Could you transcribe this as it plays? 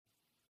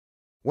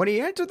When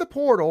he entered the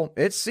portal,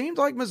 it seemed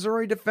like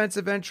Missouri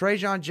defensive end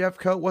Trajan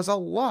Jeffcoat was a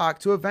lock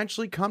to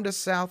eventually come to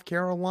South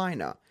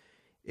Carolina.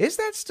 Is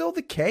that still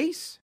the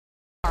case?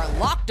 Our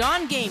Locked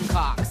On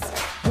Gamecocks,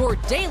 your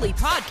daily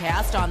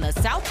podcast on the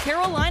South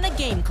Carolina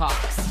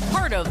Gamecocks,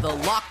 part of the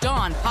Locked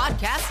On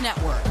Podcast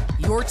Network,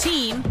 your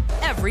team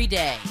every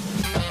day.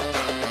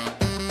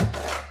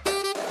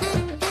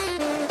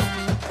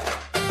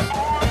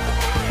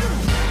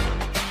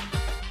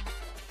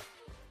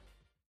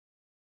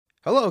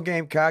 Hello,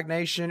 Gamecock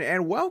Nation,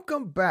 and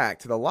welcome back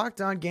to the Locked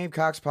On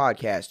Gamecocks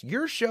podcast,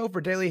 your show for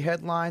daily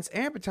headlines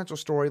and potential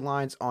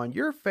storylines on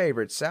your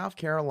favorite South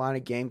Carolina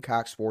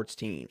Gamecock sports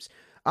teams.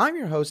 I'm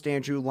your host,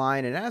 Andrew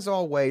Lyon, and as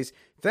always,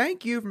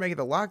 thank you for making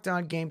the Locked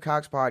On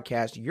Gamecocks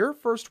podcast your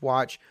first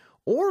watch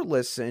or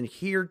listen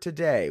here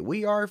today.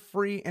 We are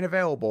free and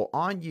available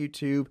on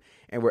YouTube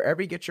and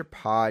wherever you get your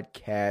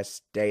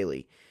podcasts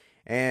daily.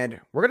 And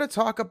we're going to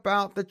talk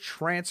about the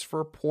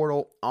transfer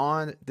portal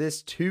on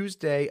this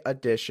Tuesday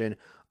edition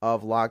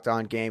of Locked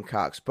On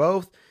Gamecocks.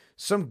 Both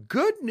some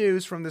good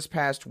news from this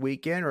past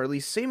weekend, or at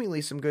least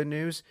seemingly some good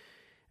news,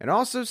 and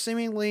also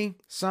seemingly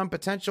some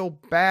potential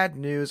bad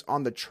news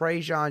on the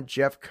Trajan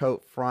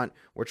Jeffcoat front,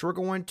 which we're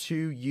going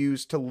to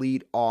use to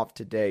lead off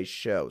today's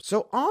show.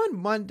 So on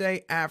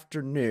Monday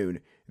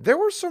afternoon, there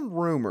were some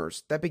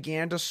rumors that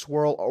began to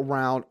swirl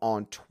around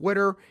on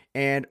Twitter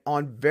and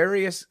on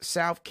various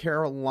South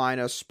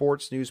Carolina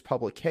sports news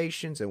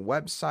publications and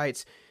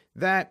websites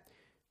that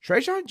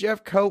Trajan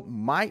Jeffcoat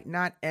might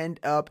not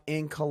end up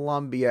in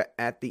Columbia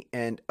at the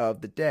end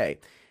of the day.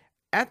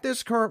 At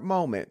this current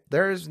moment,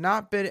 there has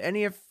not been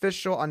any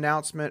official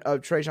announcement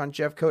of Trajan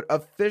Jeffcoat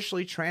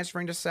officially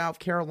transferring to South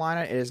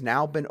Carolina. It has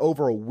now been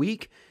over a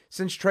week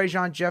since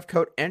Trajan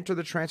Jeffcoat entered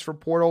the transfer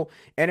portal,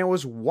 and it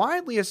was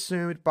widely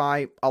assumed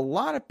by a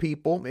lot of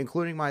people,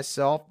 including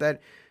myself,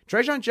 that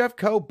Trajan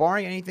Jeffcoat,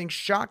 barring anything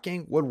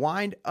shocking, would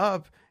wind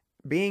up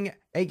being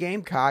a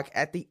Gamecock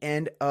at the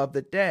end of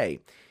the day.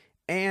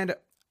 And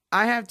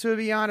I have to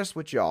be honest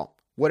with y'all.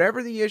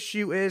 Whatever the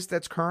issue is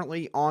that's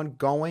currently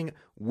ongoing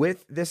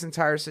with this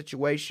entire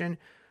situation,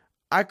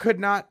 I could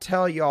not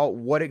tell y'all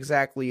what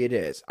exactly it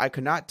is. I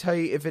could not tell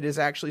you if it is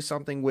actually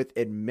something with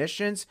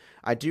admissions.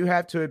 I do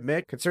have to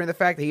admit, considering the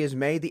fact that he has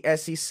made the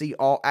SEC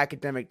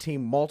All-Academic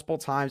team multiple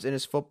times in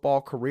his football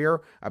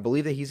career, I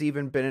believe that he's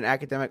even been an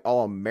academic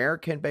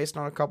All-American based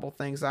on a couple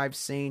things I've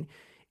seen.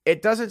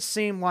 It doesn't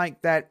seem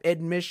like that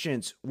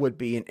admissions would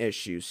be an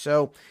issue.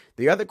 So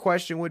the other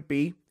question would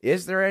be,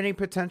 is there any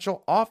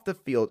potential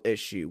off-the-field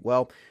issue?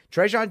 Well,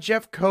 Trajan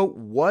Jeffcoat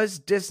was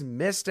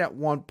dismissed at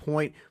one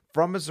point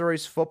from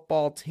Missouri's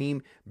football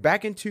team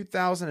back in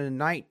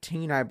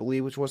 2019, I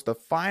believe, which was the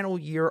final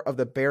year of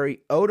the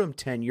Barry Odom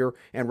tenure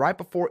and right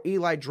before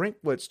Eli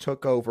Drinkwitz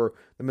took over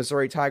the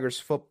Missouri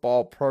Tigers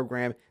football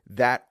program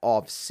that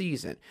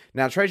offseason.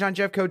 Now, Trajan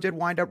Jeffcoat did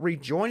wind up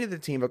rejoining the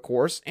team, of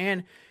course,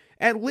 and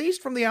at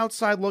least from the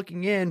outside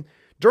looking in,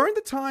 during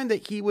the time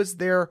that he was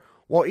there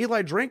while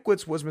Eli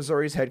Drinkwitz was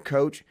Missouri's head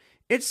coach,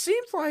 it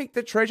seems like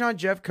that Trajan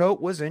Jeffcoat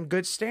was in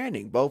good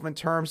standing, both in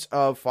terms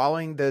of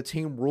following the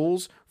team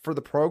rules for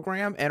the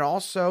program and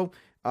also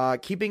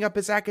keeping up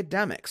his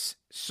academics.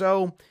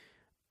 So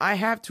I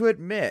have to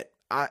admit,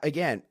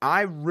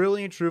 I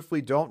really and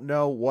truthfully don't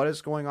know what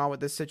is going on with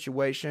this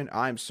situation.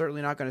 I'm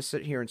certainly not going to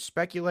sit here and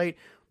speculate,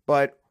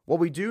 but what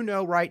we do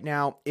know right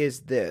now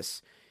is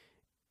this.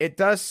 It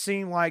does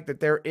seem like that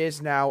there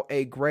is now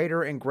a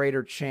greater and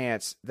greater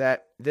chance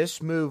that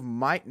this move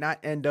might not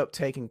end up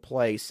taking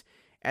place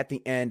at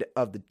the end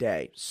of the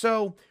day.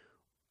 So,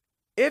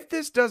 if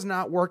this does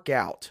not work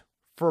out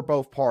for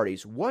both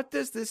parties, what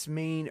does this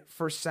mean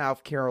for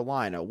South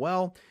Carolina?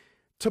 Well,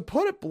 to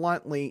put it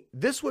bluntly,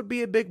 this would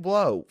be a big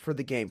blow for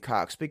the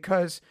Gamecocks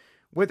because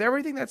with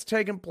everything that's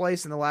taken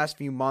place in the last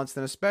few months,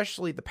 and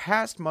especially the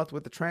past month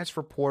with the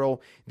transfer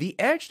portal, the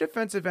edge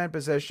defensive end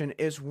position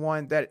is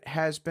one that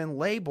has been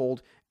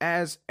labeled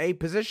as a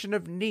position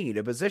of need,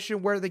 a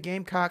position where the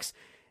Gamecocks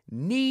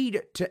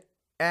need to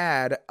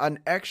add an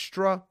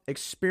extra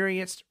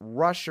experienced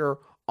rusher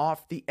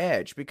off the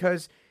edge.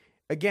 Because,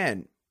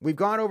 again, we've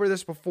gone over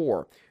this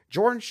before.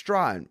 Jordan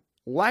Stratton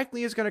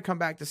likely is going to come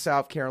back to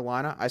South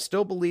Carolina. I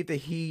still believe that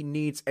he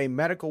needs a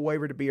medical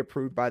waiver to be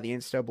approved by the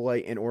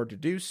NCAA in order to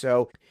do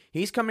so.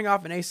 He's coming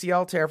off an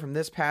ACL tear from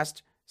this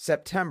past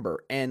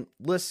September. And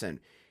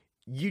listen,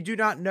 you do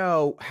not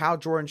know how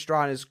Jordan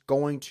Stratton is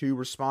going to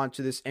respond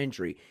to this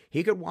injury.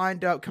 He could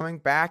wind up coming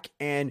back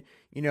and,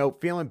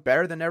 feeling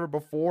better than ever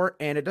before,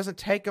 and it doesn't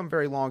take him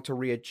very long to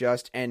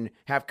readjust and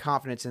have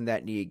confidence in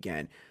that knee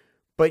again.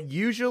 But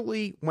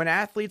usually when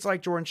athletes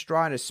like Jordan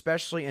Stratton,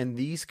 especially in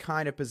these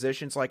kind of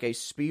positions, like a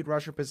speed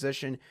rusher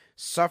position,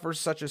 suffers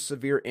such a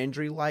severe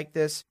injury like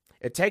this,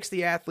 it takes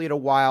the athlete a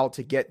while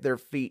to get their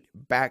feet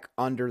back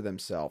under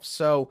themselves.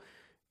 So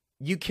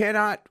you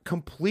cannot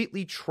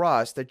completely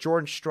trust that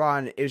Jordan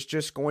Stratton is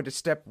just going to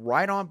step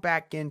right on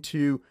back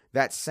into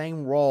that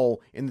same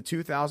role in the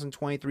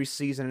 2023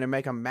 season and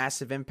make a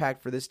massive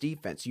impact for this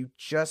defense. You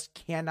just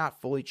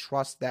cannot fully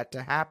trust that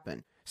to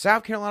happen.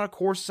 South Carolina, of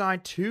course,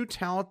 signed two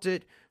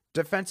talented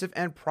defensive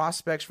end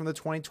prospects from the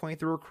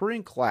 2023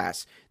 recruiting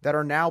class that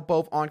are now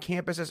both on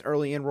campus as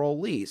early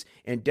enrollees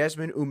in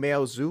Desmond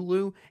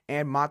Umeozulu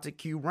and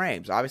Montague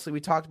Rames. Obviously, we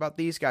talked about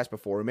these guys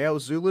before.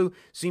 Umeozulu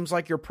seems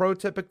like your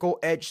prototypical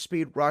edge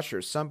speed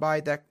rusher,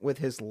 somebody that with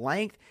his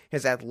length,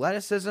 his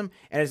athleticism,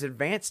 and his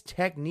advanced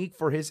technique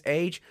for his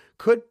age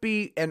could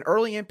be an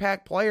early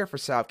impact player for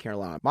South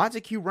Carolina.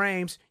 Montague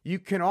Rames, you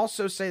can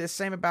also say the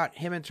same about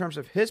him in terms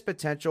of his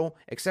potential,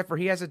 except for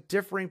he has a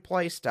differing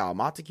play style.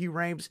 Montague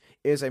Rames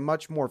is a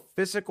much more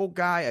physical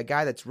guy, a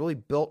guy that's really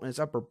built in his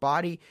upper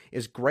body,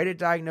 is great at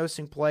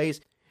diagnosing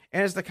plays,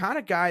 and is the kind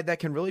of guy that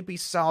can really be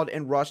solid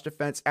in rush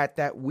defense at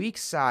that weak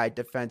side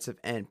defensive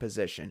end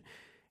position.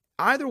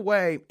 Either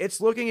way,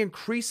 it's looking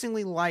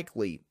increasingly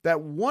likely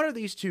that one of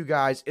these two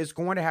guys is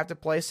going to have to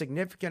play a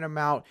significant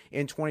amount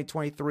in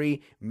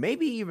 2023,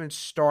 maybe even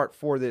start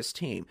for this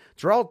team.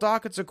 Terrell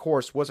Dawkins, of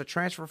course, was a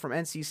transfer from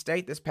NC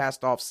State this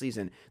past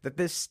offseason that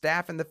this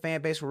staff and the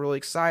fan base were really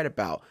excited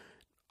about.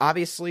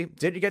 Obviously,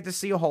 didn't get to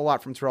see a whole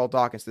lot from Terrell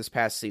Dawkins this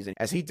past season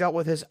as he dealt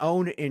with his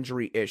own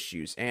injury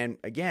issues. And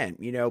again,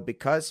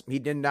 because he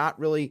did not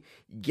really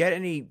get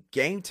any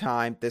game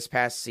time this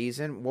past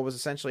season, what was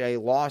essentially a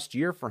lost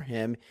year for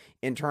him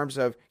in terms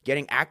of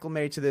getting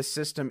acclimated to this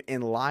system in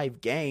live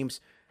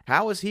games,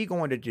 how is he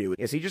going to do?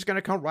 Is he just going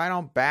to come right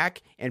on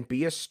back and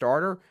be a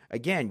starter?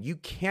 Again, you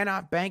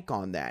cannot bank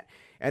on that.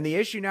 And the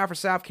issue now for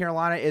South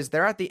Carolina is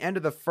they're at the end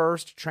of the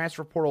first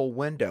transfer portal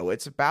window.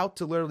 It's about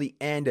to literally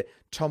end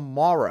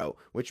tomorrow,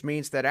 which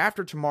means that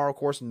after tomorrow, of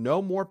course,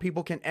 no more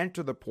people can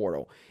enter the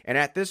portal. And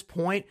at this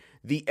point,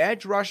 the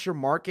edge rusher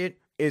market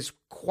is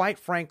quite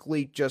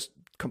frankly just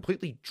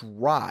completely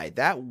dry.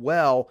 That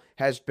well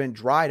has been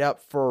dried up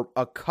for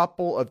a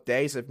couple of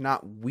days, if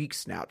not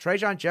weeks now.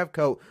 Trajan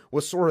Jeffcoat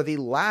was sort of the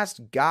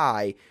last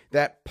guy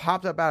that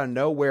popped up out of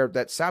nowhere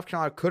that South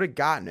Carolina could have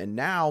gotten. And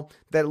now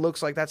that it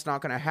looks like that's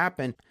not going to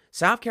happen,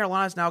 South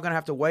Carolina is now going to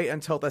have to wait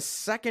until the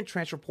second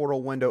transfer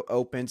portal window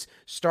opens,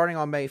 starting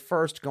on May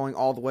 1st, going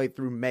all the way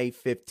through May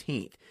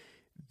 15th.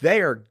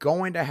 They are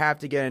going to have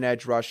to get an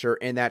edge rusher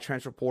in that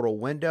transfer portal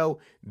window.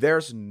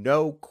 There's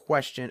no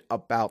question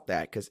about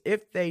that, because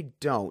if they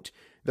don't,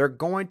 they're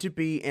going to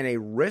be in a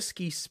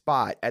risky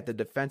spot at the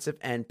defensive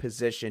end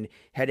position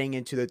heading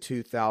into the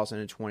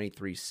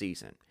 2023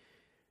 season.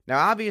 Now,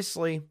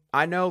 obviously,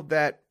 I know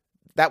that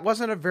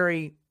wasn't a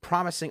very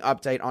promising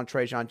update on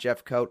Trajan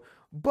Jeffcoat,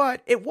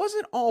 but it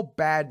wasn't all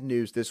bad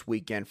news this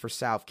weekend for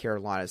South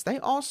Carolina. They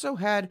also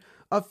had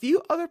a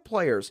few other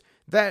players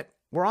that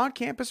were on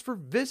campus for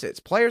visits,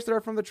 players that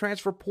are from the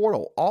transfer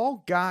portal,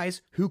 all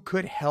guys who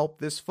could help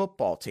this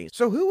football team.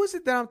 So who is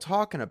it that I'm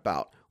talking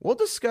about? We'll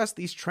discuss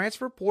these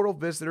transfer portal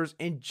visitors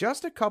in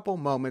just a couple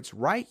moments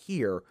right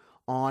here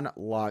on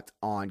Locked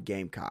On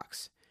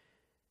Gamecocks.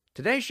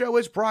 Today's show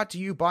is brought to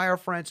you by our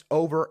friends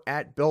over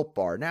at Built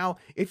Bar. Now,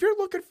 if you're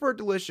looking for a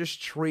delicious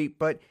treat,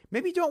 but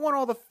maybe don't want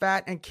all the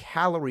fat and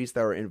calories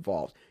that are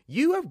involved,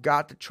 you have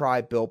got to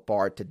try Built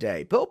Bar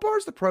today. Built Bar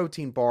is the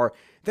protein bar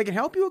that can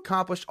help you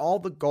accomplish all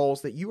the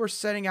goals that you are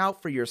setting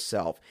out for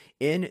yourself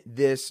in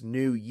this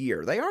new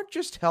year. They aren't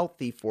just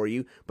healthy for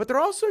you, but they're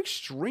also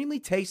extremely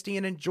tasty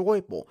and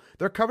enjoyable.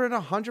 They're covered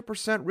in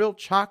 100% real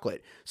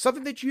chocolate,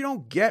 something that you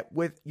don't get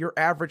with your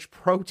average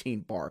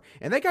protein bar.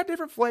 And they got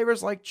different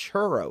flavors like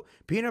churro,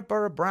 peanut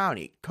butter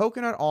brownie,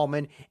 coconut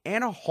almond,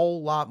 and a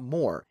whole lot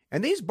more.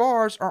 And these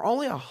bars are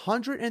only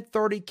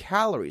 130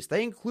 calories.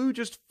 They include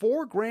just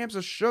 4 grams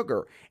of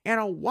sugar and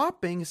a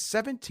whopping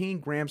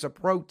 17 grams of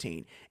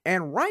protein.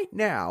 And right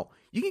now,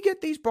 you can get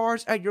these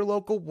bars at your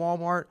local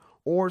Walmart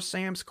or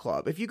Sam's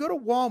Club. If you go to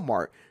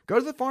Walmart, go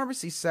to the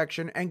pharmacy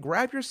section and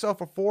grab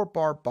yourself a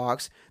 4-bar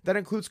box that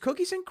includes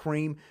cookies and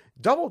cream,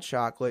 double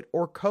chocolate,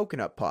 or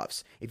coconut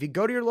puffs. If you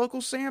go to your local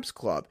Sam's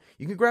Club,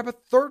 you can grab a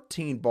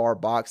 13-bar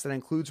box that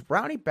includes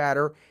brownie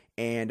batter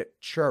and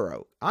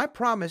churro. I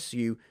promise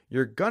you,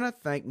 you're gonna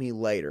thank me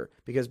later,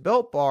 because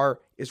Built Bar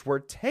is where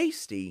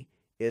tasty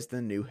is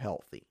the new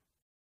healthy.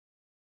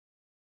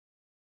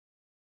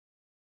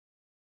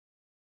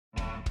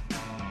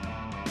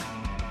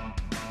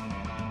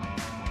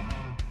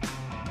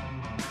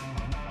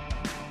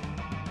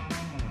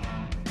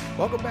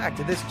 Welcome back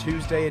to this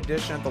Tuesday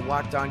edition of the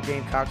Locked On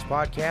Gamecocks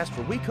podcast,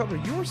 where we cover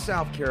your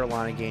South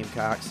Carolina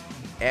Gamecocks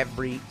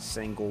every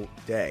single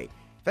day.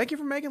 Thank you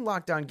for making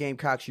Locked On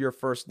Gamecocks your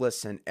first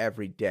listen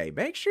every day.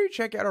 Make sure you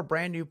check out our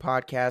brand new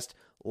podcast,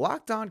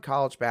 Locked On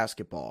College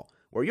Basketball,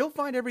 where you'll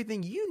find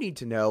everything you need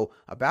to know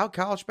about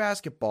college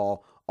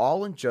basketball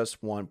all in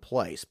just one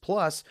place.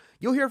 Plus,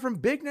 you'll hear from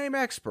big-name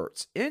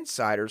experts,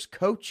 insiders,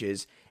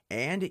 coaches,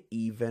 and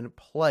even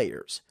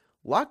players.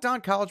 Locked On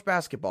College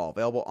Basketball,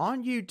 available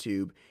on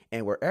YouTube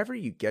and wherever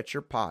you get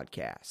your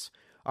podcasts.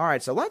 All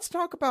right, so let's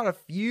talk about a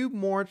few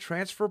more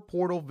transfer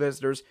portal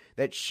visitors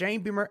that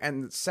Shane Beamer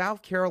and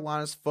South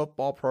Carolina's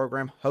football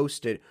program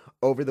hosted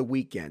over the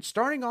weekend.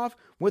 Starting off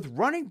with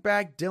running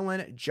back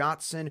Dylan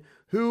Johnson,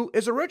 who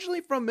is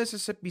originally from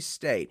Mississippi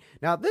State.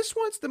 Now, this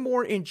one's the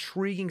more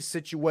intriguing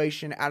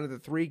situation out of the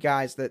 3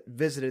 guys that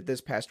visited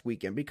this past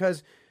weekend,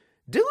 because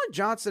Dillon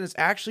Johnson is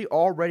actually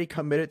already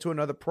committed to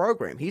another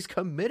program. He's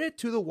committed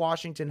to the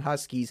Washington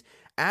Huskies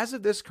as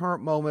of this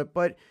current moment,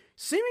 but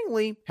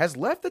seemingly has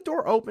left the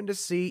door open to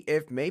see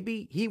if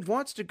maybe he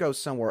wants to go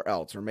somewhere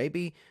else, or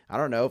maybe, I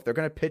don't know, if they're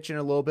going to pitch in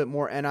a little bit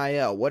more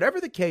NIL. Whatever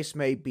the case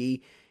may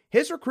be,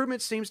 his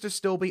recruitment seems to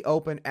still be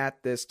open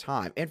at this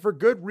time, and for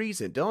good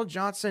reason. Dillon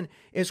Johnson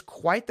is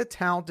quite the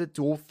talented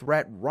dual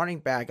threat running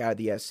back out of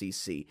the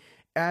SEC.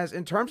 As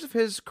in terms of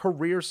his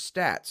career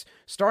stats,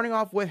 starting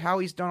off with how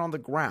he's done on the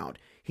ground,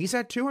 he's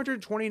had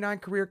 229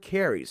 career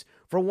carries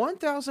for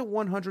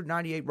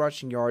 1,198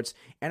 rushing yards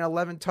and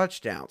 11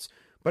 touchdowns.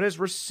 But his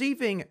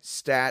receiving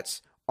stats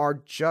are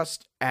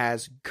just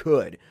as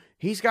good.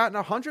 He's gotten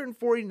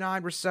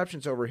 149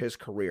 receptions over his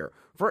career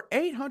for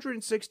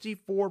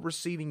 864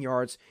 receiving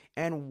yards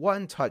and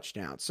 1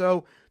 touchdown.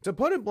 So, to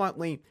put it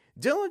bluntly,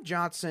 Dillon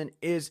Johnson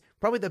is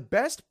probably the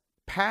best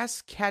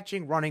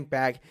pass-catching running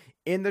back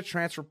in the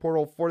transfer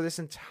portal for this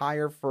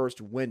entire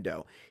first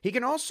window. He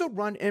can also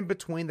run in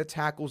between the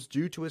tackles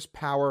due to his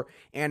power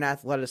and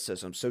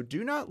athleticism. So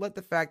do not let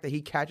the fact that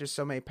he catches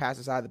so many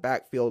passes out of the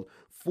backfield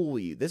fool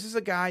you. This is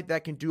a guy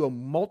that can do a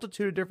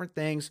multitude of different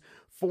things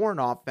for an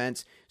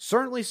offense.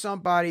 Certainly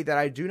somebody that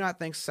I do not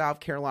think South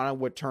Carolina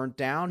would turn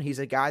down. He's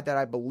a guy that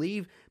I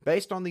believe,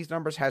 based on these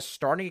numbers, has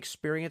starting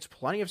experience,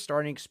 plenty of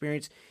starting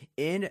experience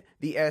in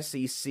the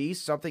SEC,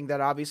 something that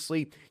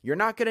obviously you're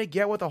not going to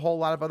get with a whole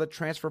lot of other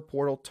transfer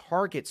portal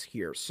targets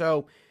here.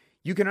 So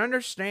you can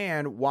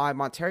understand why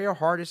Montario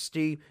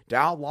Hardesty,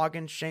 Dow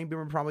Loggins, Shane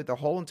Beamer, probably the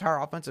whole entire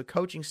offensive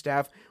coaching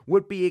staff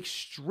would be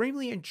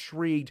extremely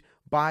intrigued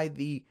by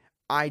the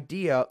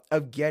idea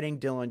of getting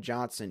Dillon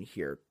Johnson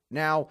here.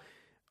 Now,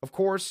 of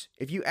course,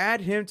 if you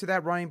add him to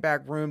that running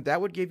back room,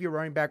 that would give you a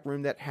running back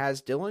room that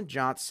has Dillon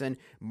Johnson,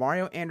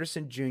 Mario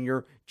Anderson Jr.,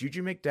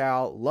 Juju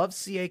McDowell, Love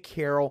C.A.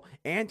 Carroll,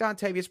 and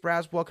Dontavius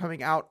Braswell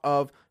coming out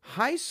of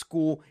high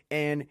school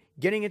and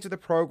getting into the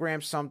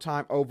program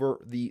sometime over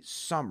the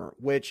summer,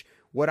 which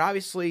would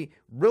obviously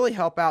really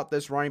help out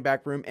this running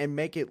back room and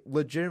make it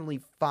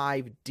legitimately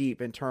 5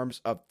 deep in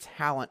terms of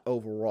talent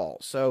overall.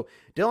 So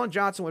Dillon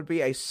Johnson would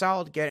be a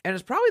solid get, and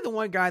is probably the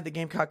one guy the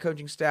Gamecock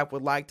coaching staff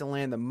would like to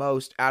land the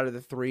most out of the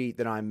 3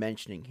 that I'm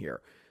mentioning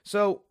here.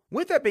 So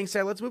with that being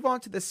said, let's move on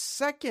to the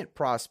second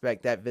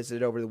prospect that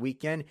visited over the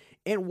weekend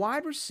in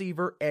wide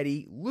receiver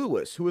Eddie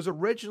Lewis, who was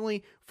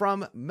originally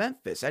from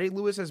Memphis. Eddie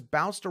Lewis has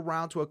bounced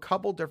around to a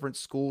couple different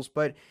schools,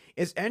 but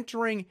is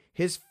entering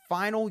his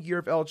final year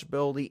of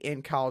eligibility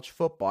in college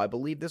football. I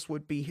believe this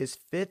would be his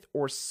 5th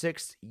or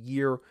 6th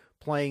year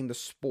playing the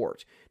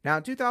sport. Now,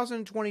 in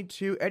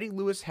 2022, Eddie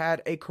Lewis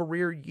had a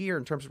career year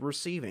in terms of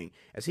receiving,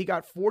 as he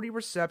got 40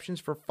 receptions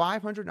for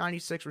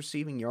 596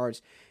 receiving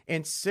yards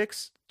and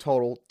 6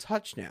 total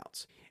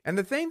touchdowns. And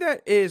the thing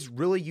that is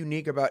really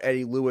unique about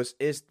Eddie Lewis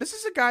is this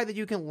is a guy that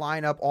you can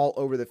line up all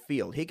over the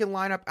field. He can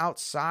line up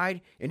outside,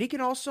 and he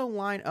can also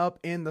line up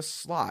in the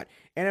slot.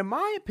 And in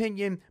my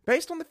opinion,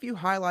 based on the few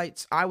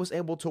highlights I was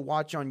able to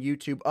watch on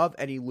YouTube of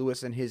Eddie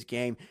Lewis and his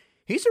game,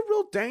 he's a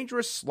real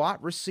dangerous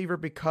slot receiver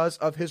because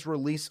of his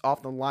release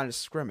off the line of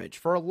scrimmage.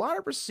 For a lot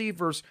of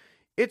receivers,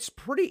 it's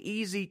pretty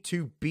easy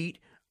to beat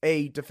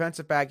a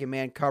defensive back in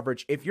man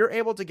coverage if you're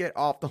able to get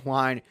off the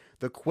line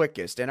the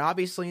quickest. And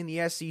obviously in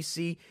the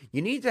SEC,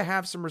 you need to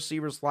have some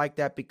receivers like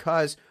that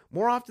because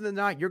more often than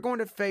not, you're going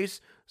to face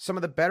some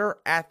of the better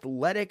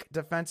athletic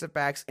defensive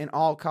backs in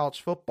all college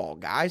football,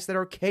 guys that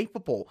are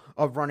capable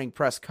of running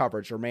press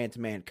coverage or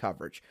man-to-man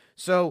coverage.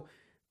 So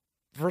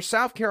for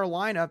South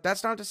Carolina,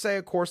 that's not to say,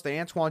 of course, that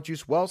Antoine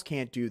Juice Wells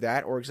can't do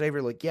that or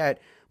Xavier Legette,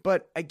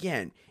 but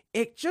again,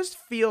 it just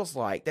feels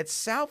like that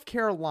South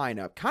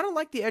Carolina, kind of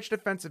like the edge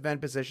defensive end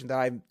position that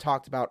I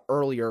talked about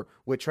earlier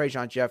with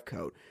Trajan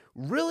Jeffcoat,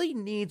 really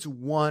needs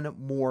one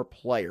more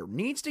player,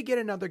 needs to get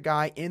another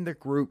guy in the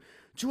group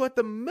to, at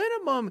the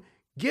minimum,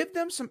 give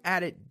them some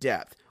added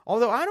depth.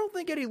 Although I don't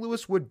think Eddie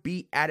Lewis would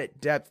be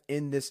added depth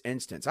in this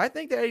instance. I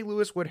think that Eddie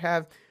Lewis would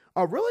have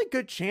a really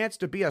good chance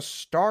to be a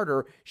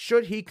starter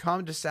should he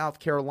come to South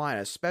Carolina,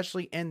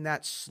 especially in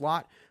that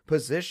slot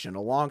position,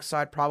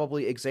 alongside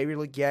probably Xavier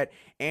Legette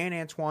and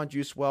Antoine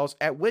Juice Wells,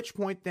 at which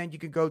point then you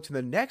could go to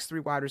the next 3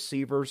 wide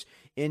receivers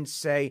in,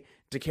 say,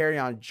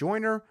 Dakereon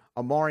Joyner,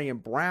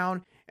 Amarian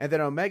Brown, and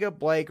then Omega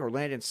Blake or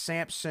Landon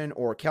Sampson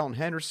or Kellen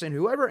Henderson,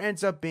 whoever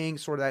ends up being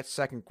sort of that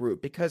second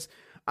group, because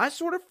I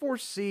sort of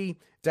foresee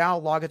Dow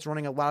Loggins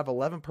running a lot of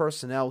 11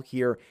 personnel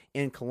here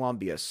in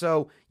Columbia.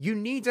 So you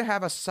need to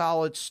have a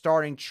solid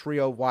starting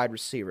trio of wide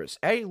receivers.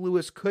 Eddie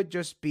Lewis could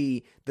just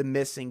be the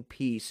missing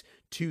piece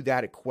to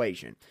that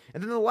equation.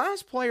 And then the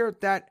last player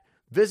that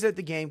visited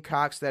the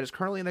Gamecocks that is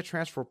currently in the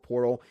transfer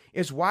portal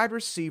is wide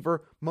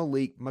receiver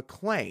Malik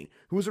McClain,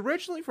 who was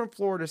originally from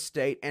Florida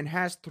State and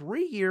has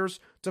 3 years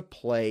to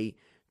play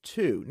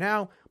 2.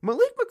 Now,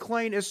 Malik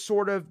McClain is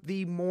sort of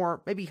the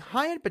more maybe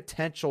high-end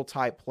potential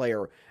type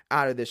player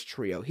out of this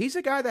trio. He's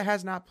a guy that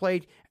has not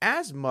played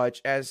as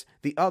much as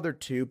the other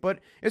two, but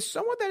is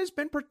someone that has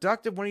been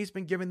productive when he's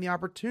been given the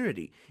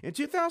opportunity. In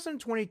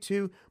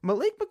 2022,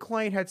 Malik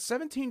McClain had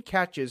 17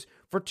 catches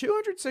for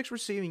 206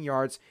 receiving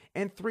yards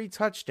and 3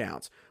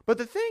 touchdowns. But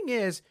the thing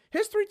is,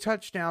 his 3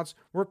 touchdowns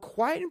were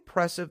quite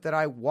impressive that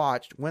I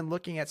watched when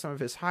looking at some of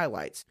his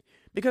highlights.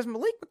 Because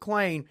Malik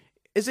McClain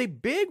is a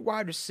big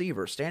wide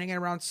receiver, standing at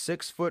around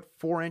 6 foot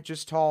 4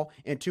 inches tall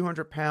and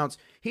 200 pounds.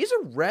 He's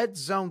a red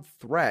zone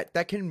threat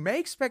that can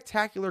make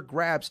spectacular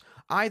grabs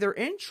either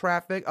in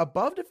traffic,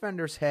 above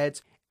defenders'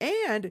 heads,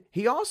 and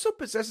he also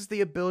possesses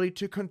the ability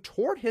to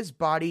contort his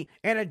body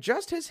and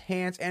adjust his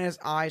hands and his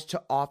eyes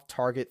to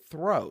off-target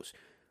throws.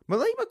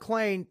 Malik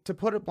McClain, to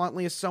put it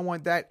bluntly, is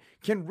someone that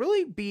can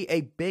really be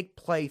a big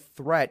play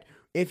threat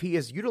if he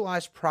is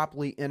utilized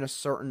properly in a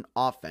certain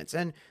offense.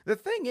 And the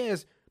thing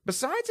is,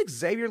 besides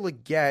Xavier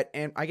Legette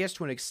and I guess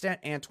to an extent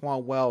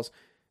Antoine Wells,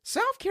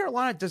 South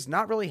Carolina does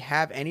not really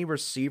have any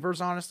receivers,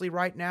 honestly,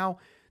 right now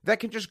that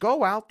can just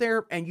go out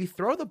there and you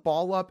throw the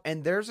ball up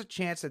and there's a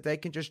chance that they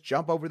can just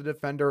jump over the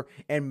defender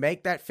and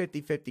make that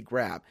 50-50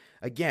 grab.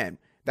 Again,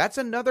 that's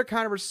another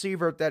kind of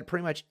receiver that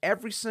pretty much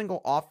every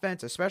single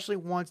offense, especially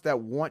ones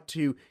that want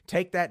to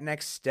take that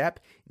next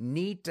step,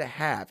 need to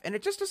have. And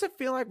it just doesn't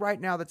feel like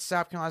right now that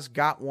South Carolina's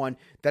got one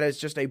that is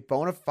just a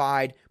bona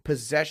fide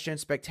possession,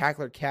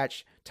 spectacular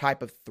catch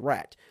type of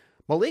threat.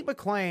 Malik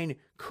McClain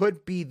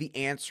could be the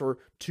answer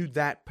to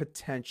that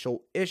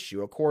potential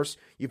issue. Of course,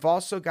 you've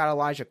also got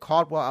Elijah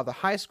Caldwell out of the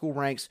high school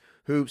ranks,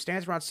 who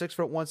stands around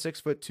 6'1",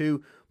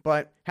 6'2",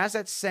 but has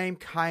that same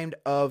kind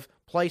of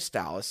play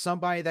style as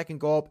somebody that can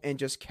go up and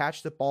just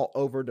catch the ball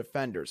over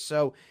defenders.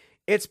 So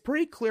it's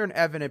pretty clear and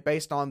evident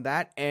based on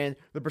that and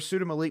the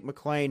pursuit of Malik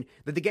McClain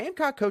that the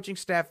Gamecock coaching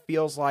staff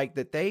feels like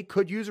that they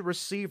could use a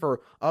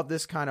receiver of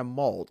this kind of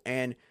mold.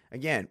 And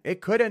again,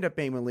 it could end up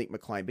being Malik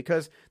McClain,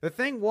 because the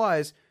thing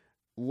was,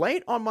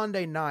 late on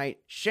Monday night,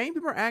 Shane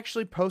Beamer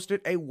actually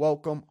posted a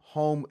welcome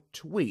home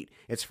tweet.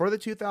 It's for the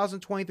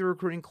 2023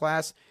 recruiting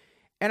class.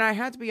 And I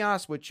had to be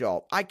honest with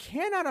y'all, I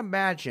cannot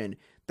imagine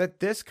that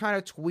this kind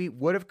of tweet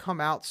would have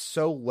come out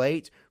so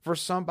late for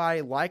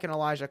somebody like an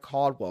Elijah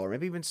Caldwell, or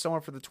maybe even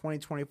someone for the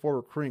 2024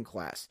 recruiting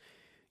class.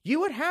 You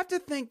would have to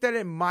think that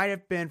it might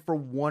have been for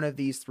one of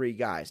these 3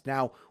 guys.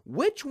 Now,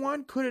 which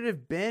one could it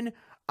have been?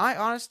 I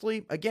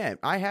honestly, again,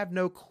 I have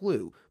no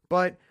clue.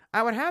 But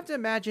I would have to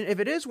imagine if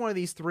it is one of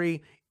these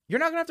 3, you're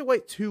not going to have to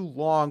wait too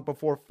long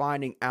before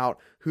finding out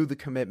who the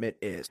commitment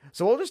is.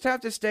 So we'll just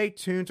have to stay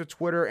tuned to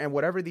Twitter and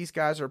whatever these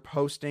guys are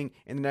posting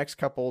in the next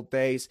couple of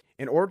days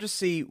in order to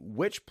see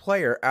which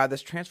player out of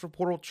this transfer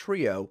portal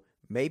trio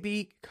may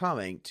be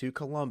coming to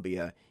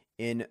Columbia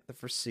in the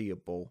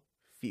foreseeable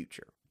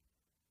future.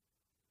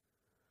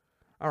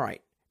 All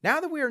right, now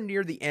that we are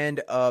near the end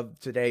of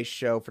today's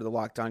show for the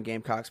Locked On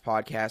Gamecocks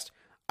podcast,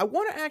 I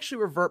want to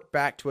actually revert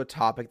back to a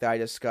topic that I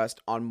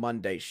discussed on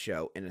Monday's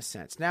show in a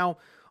sense. Now,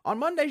 on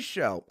Monday's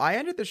show, I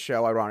ended the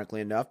show,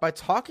 ironically enough, by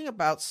talking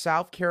about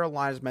South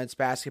Carolina's men's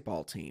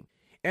basketball team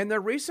and their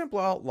recent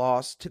blowout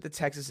loss to the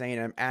Texas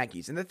A&M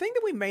Aggies. And the thing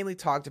that we mainly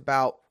talked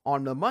about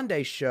on the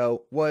Monday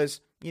show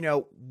was,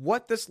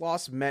 what this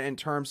loss meant in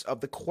terms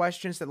of the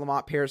questions that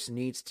Lamont Paris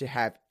needs to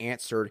have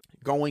answered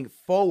going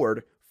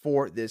forward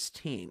for this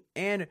team.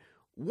 And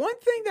one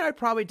thing that I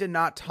probably did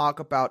not talk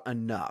about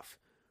enough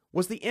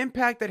was the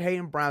impact that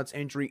Hayden Brown's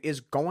injury is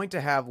going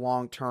to have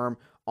long-term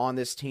on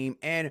this team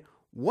and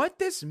what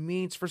this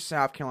means for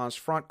South Carolina's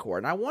front court.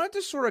 And I wanted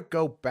to sort of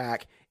go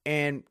back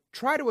and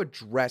try to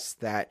address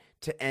that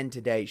to end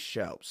today's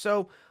show.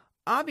 So,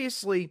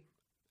 obviously,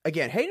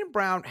 again, Hayden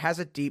Brown has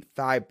a deep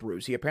thigh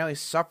bruise. He apparently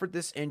suffered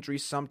this injury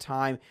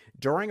sometime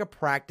during a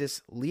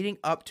practice leading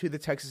up to the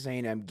Texas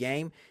A&M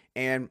game.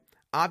 And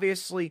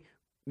obviously,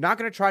 not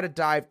going to try to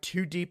dive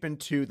too deep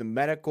into the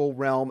medical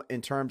realm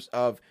in terms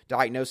of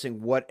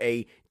diagnosing what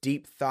a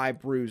deep thigh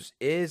bruise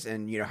is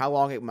and, how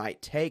long it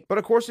might take. But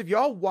of course, if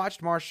y'all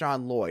watched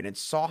Marshawn Lloyd and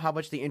saw how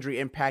much the injury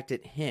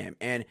impacted him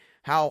and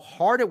how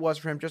hard it was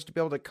for him just to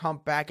be able to come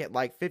back at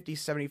like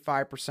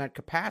 50-75%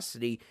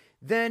 capacity,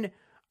 then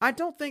I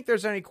don't think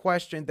there's any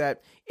question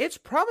that it's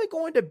probably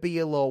going to be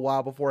a little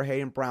while before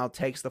Hayden Brown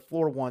takes the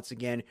floor once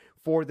again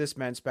for this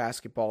men's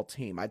basketball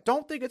team. I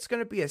don't think it's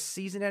going to be a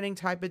season-ending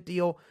type of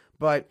deal,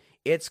 but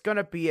it's going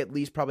to be at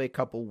least probably a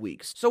couple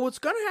weeks. So what's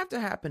going to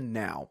happen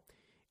now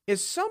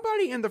is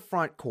somebody in the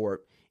front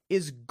court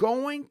is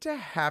going to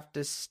have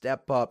to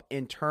step up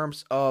in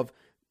terms of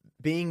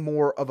being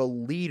more of a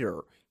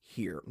leader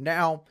here.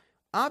 Now,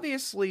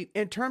 obviously,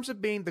 in terms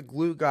of being the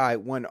glue guy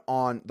when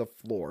on the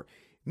floor,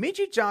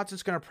 Meechie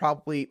Johnson's going to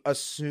probably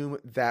assume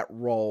that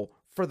role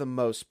for the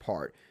most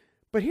part.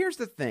 But here's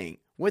the thing.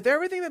 With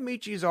everything that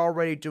Meechie is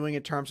already doing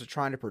in terms of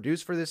trying to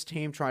produce for this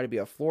team, trying to be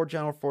a floor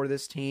general for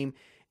this team,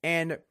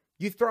 and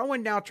you throw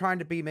in now trying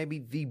to be maybe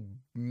the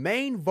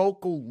main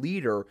vocal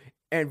leader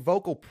and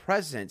vocal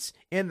presence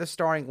in the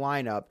starting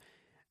lineup,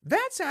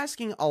 that's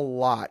asking a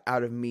lot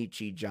out of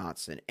Meechie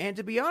Johnson. And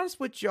to be honest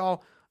with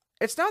y'all,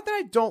 It's not that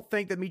I don't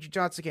think that Meechie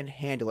Johnson can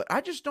handle it.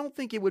 I just don't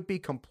think it would be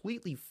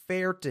completely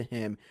fair to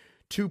him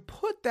to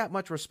put that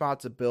much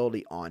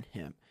responsibility on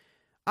him.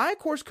 I, of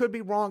course, could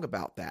be wrong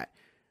about that.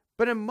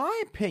 But in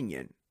my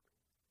opinion,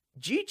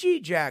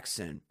 GG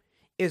Jackson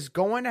is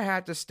going to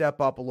have to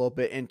step up a little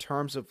bit in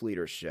terms of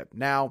leadership.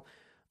 Now,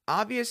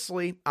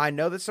 obviously, I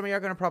know that some of you are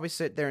going to probably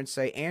sit there and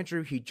say,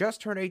 Andrew, he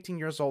just turned 18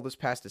 years old this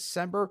past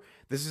December.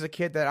 This is a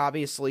kid that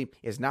obviously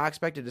is not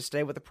expected to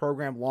stay with the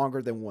program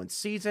longer than one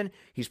season.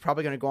 He's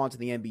probably going to go on to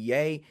the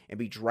NBA and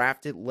be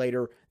drafted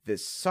later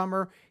this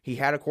summer. He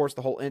had, of course,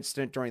 the whole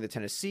incident during the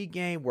Tennessee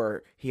game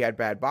where he had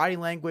bad body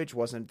language,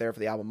 wasn't there for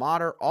the alma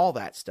mater, all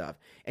that stuff.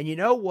 And you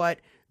know what?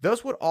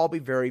 Those would all be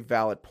very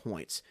valid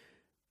points.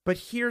 But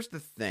here's the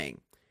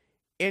thing.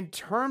 In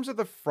terms of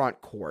the front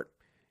court,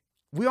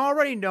 we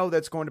already know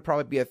that's going to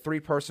probably be a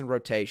 3-person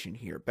rotation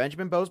here.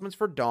 Benjamin Bozeman's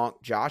for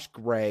Donk, Josh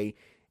Gray,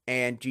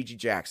 and GG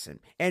Jackson.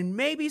 And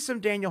maybe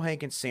some Daniel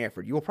Hankins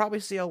Sanford. You will probably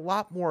see a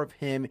lot more of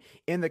him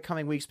in the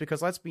coming weeks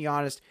because, let's be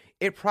honest,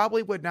 it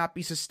probably would not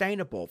be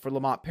sustainable for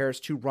Lamont Paris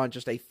to run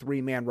just a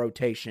 3-man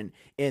rotation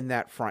in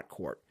that front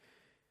court.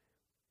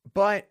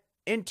 But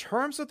in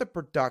terms of the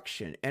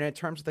production and in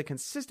terms of the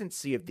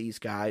consistency of these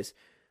guys,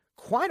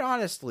 quite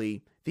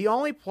honestly, the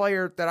only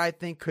player that I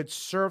think could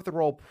serve the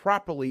role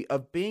properly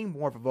of being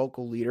more of a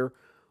vocal leader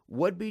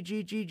would be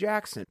GG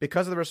Jackson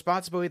because of the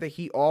responsibility that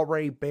he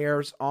already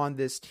bears on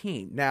this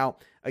team. Now,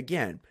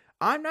 again,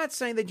 I'm not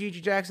saying that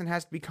GG Jackson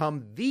has to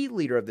become the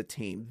leader of the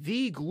team,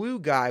 the glue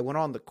guy when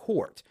on the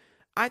court.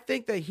 I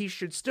think that he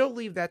should still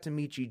leave that to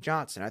Meechie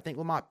Johnson. I think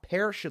Lamont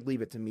Paris should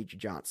leave it to Meechie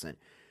Johnson.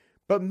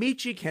 But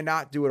Meechie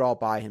cannot do it all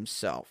by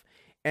himself.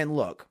 And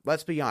look,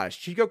 let's be honest,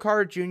 Chico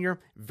Carter Jr.,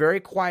 very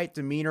quiet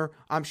demeanor.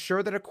 I'm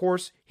sure that, of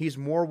course, he's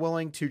more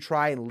willing to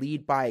try and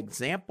lead by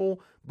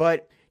example,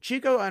 but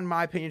Chico, in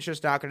my opinion, is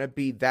just not going to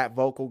be that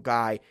vocal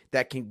guy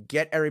that can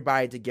get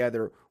everybody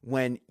together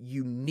when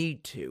you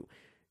need to.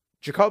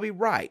 Jacoby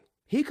Wright,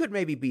 he could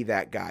maybe be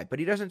that guy, but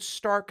he doesn't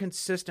start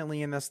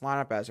consistently in this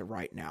lineup as of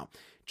right now.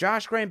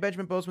 Josh Gray and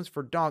Benjamin Bozeman's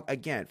for Donk,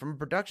 again, from a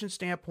production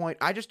standpoint,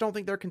 I just don't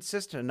think they're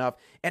consistent enough,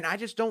 and I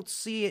just don't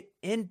see it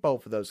in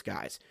both of those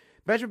guys.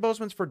 Benjamin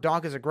Bozeman's for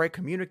Donk is a great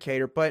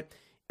communicator, but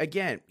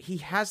again, he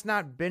has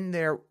not been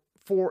there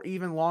for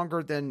even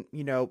longer than,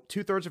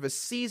 2/3 of a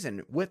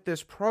season with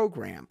this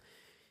program.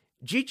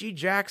 GG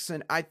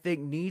Jackson, I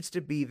think, needs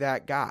to be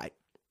that guy.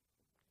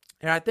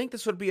 And I think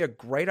this would be a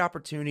great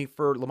opportunity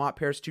for Lamont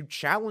Paris to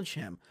challenge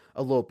him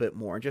a little bit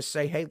more and just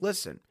say, hey,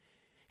 listen,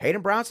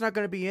 Hayden Brown's not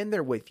going to be in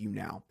there with you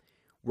now.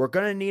 We're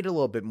going to need a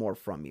little bit more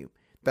from you.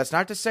 That's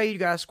not to say you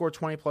got to score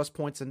 20-plus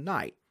points a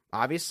night.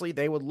 Obviously,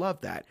 they would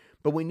love that.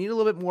 But we need a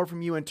little bit more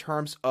from you in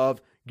terms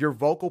of your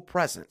vocal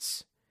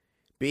presence.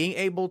 Being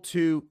able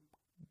to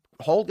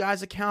hold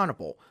guys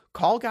accountable.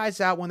 Call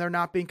guys out when they're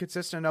not being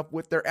consistent enough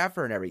with their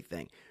effort and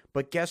everything.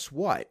 But guess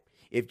what?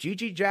 If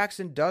GG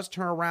Jackson does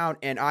turn around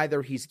and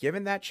either he's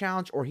given that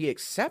challenge or he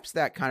accepts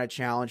that kind of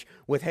challenge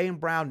with Hayden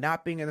Brown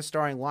not being in the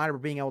starting lineup or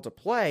being able to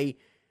play,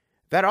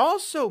 that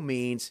also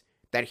means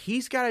that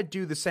he's got to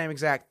do the same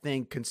exact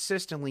thing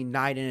consistently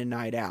night in and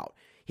night out.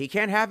 He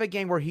can't have a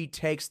game where he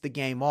takes the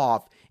game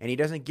off and he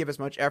doesn't give as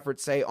much effort,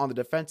 say, on the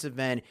defensive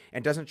end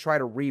and doesn't try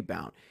to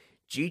rebound.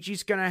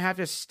 GG's going to have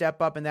to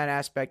step up in that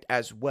aspect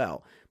as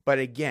well. But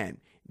again,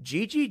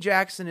 GG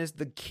Jackson is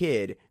the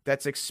kid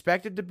that's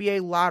expected to be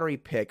a lottery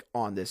pick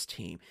on this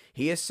team.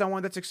 He is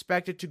someone that's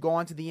expected to go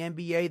on to the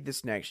NBA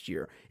this next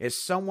year. Is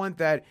someone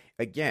that,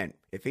 again,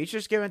 if he's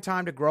just given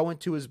time to grow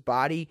into his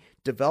body,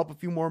 develop a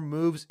few more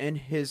moves in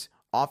his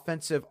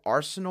offensive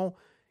arsenal,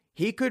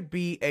 he could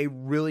be a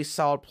really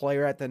solid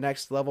player at the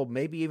next level,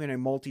 maybe even a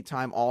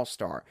multi-time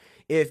all-star.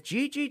 If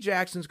GG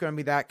Jackson's going to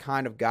be that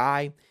kind of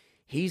guy,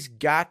 he's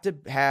got to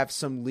have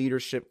some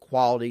leadership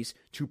qualities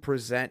to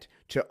present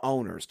to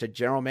owners, to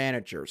general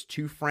managers,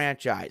 to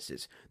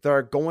franchises that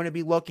are going to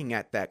be looking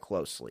at that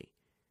closely.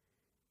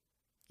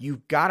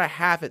 You've got to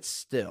have it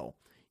still.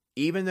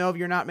 Even though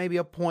you're not maybe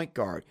a point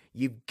guard,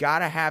 you've got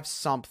to have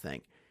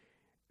something.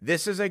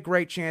 This is a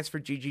great chance for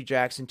GG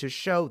Jackson to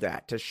show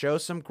that, to show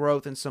some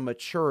growth and some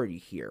maturity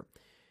here.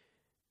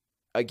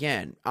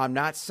 Again, I'm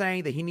not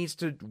saying that he needs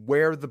to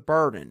wear the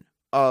burden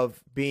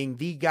of being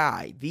the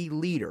guy, the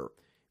leader.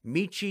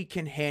 Meechie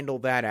can handle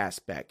that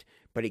aspect,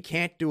 but he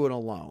can't do it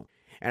alone.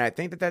 And I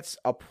think that that's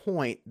a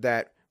point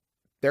that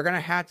they're going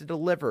to have to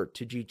deliver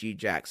to GG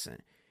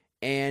Jackson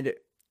and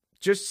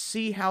just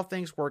see how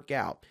things work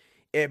out.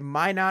 It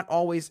might not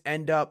always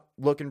end up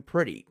looking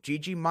pretty.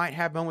 GG might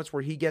have moments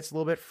where he gets a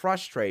little bit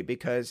frustrated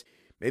because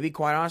maybe,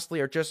 quite honestly,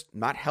 are just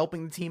not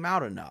helping the team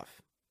out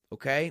enough.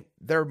 Okay?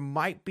 There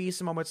might be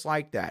some moments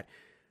like that.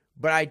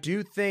 But I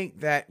do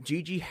think that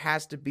GG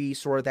has to be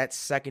sort of that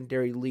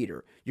secondary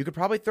leader. You could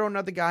probably throw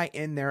another guy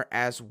in there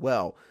as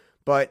well.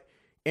 But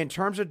in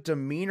terms of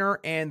demeanor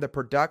and the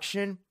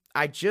production,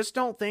 I just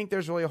don't think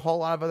there's really a whole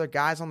lot of other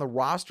guys on the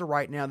roster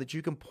right now that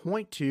you can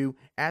point to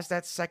as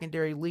that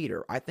secondary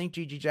leader. I think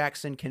GG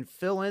Jackson can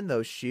fill in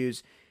those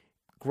shoes.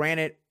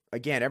 Granted,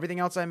 again, everything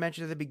else I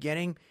mentioned at the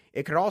beginning,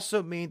 it could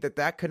also mean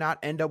that could not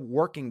end up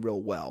working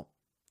real well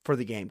for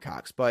the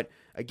Gamecocks. But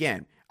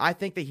again, I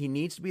think that he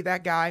needs to be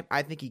that guy.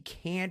 I think he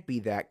can be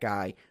that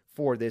guy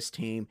for this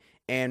team.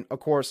 And of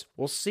course,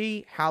 we'll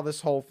see how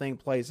this whole thing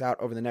plays out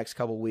over the next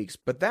couple weeks.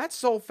 But that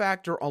sole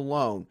factor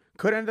alone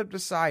could end up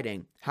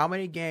deciding how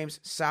many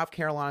games South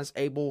Carolina is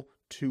able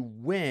to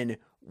win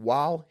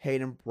while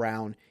Hayden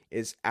Brown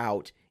is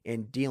out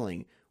and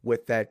dealing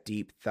with that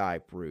deep thigh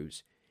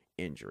bruise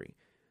injury.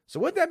 So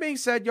with that being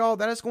said, y'all,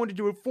 that is going to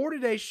do it for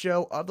today's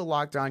show of the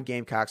Locked On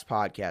Gamecocks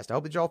podcast. I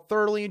hope that y'all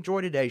thoroughly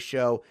enjoyed today's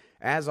show.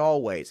 As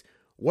always,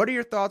 what are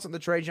your thoughts on the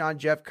Trajan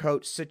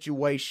Jeffcoat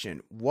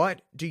situation?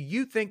 What do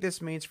you think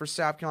this means for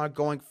South Carolina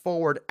going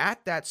forward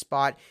at that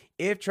spot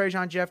if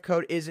Trajan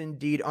Jeffcoat is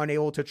indeed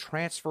unable to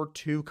transfer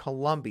to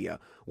Columbia?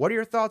 What are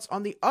your thoughts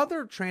on the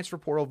other transfer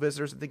portal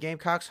visitors that the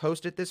Gamecocks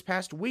hosted this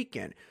past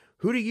weekend?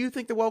 Who do you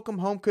think the welcome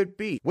home could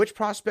be? Which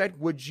prospect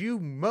would you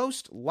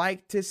most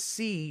like to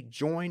see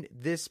join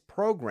this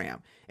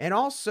program? And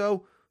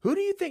also, who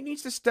do you think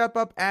needs to step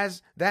up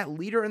as that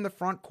leader in the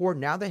front court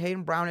now that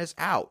Hayden Brown is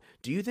out?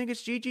 Do you think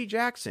it's G.G.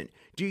 Jackson?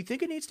 Do you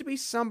think it needs to be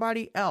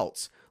somebody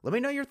else? Let me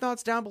know your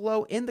thoughts down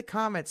below in the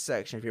comments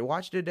section if you're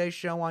watching today's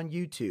show on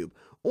YouTube.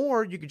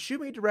 Or you can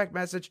shoot me a direct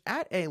message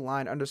at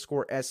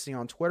 @aline_SC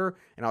on Twitter,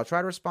 and I'll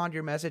try to respond to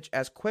your message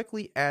as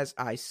quickly as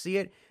I see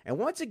it. And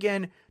once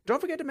again,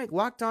 don't forget to make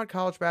Locked On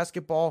College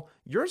Basketball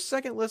your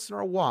second listen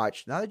or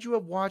watch now that you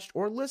have watched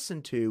or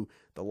listened to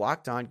the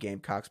Locked On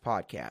Gamecocks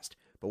podcast.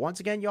 But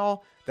once again,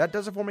 y'all, that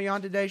does it for me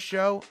on today's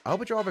show. I hope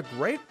that y'all have a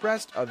great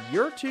rest of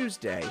your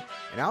Tuesday,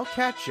 and I'll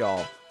catch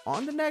y'all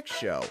on the next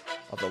show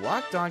of the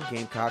Locked On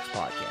Gamecocks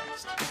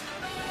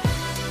podcast.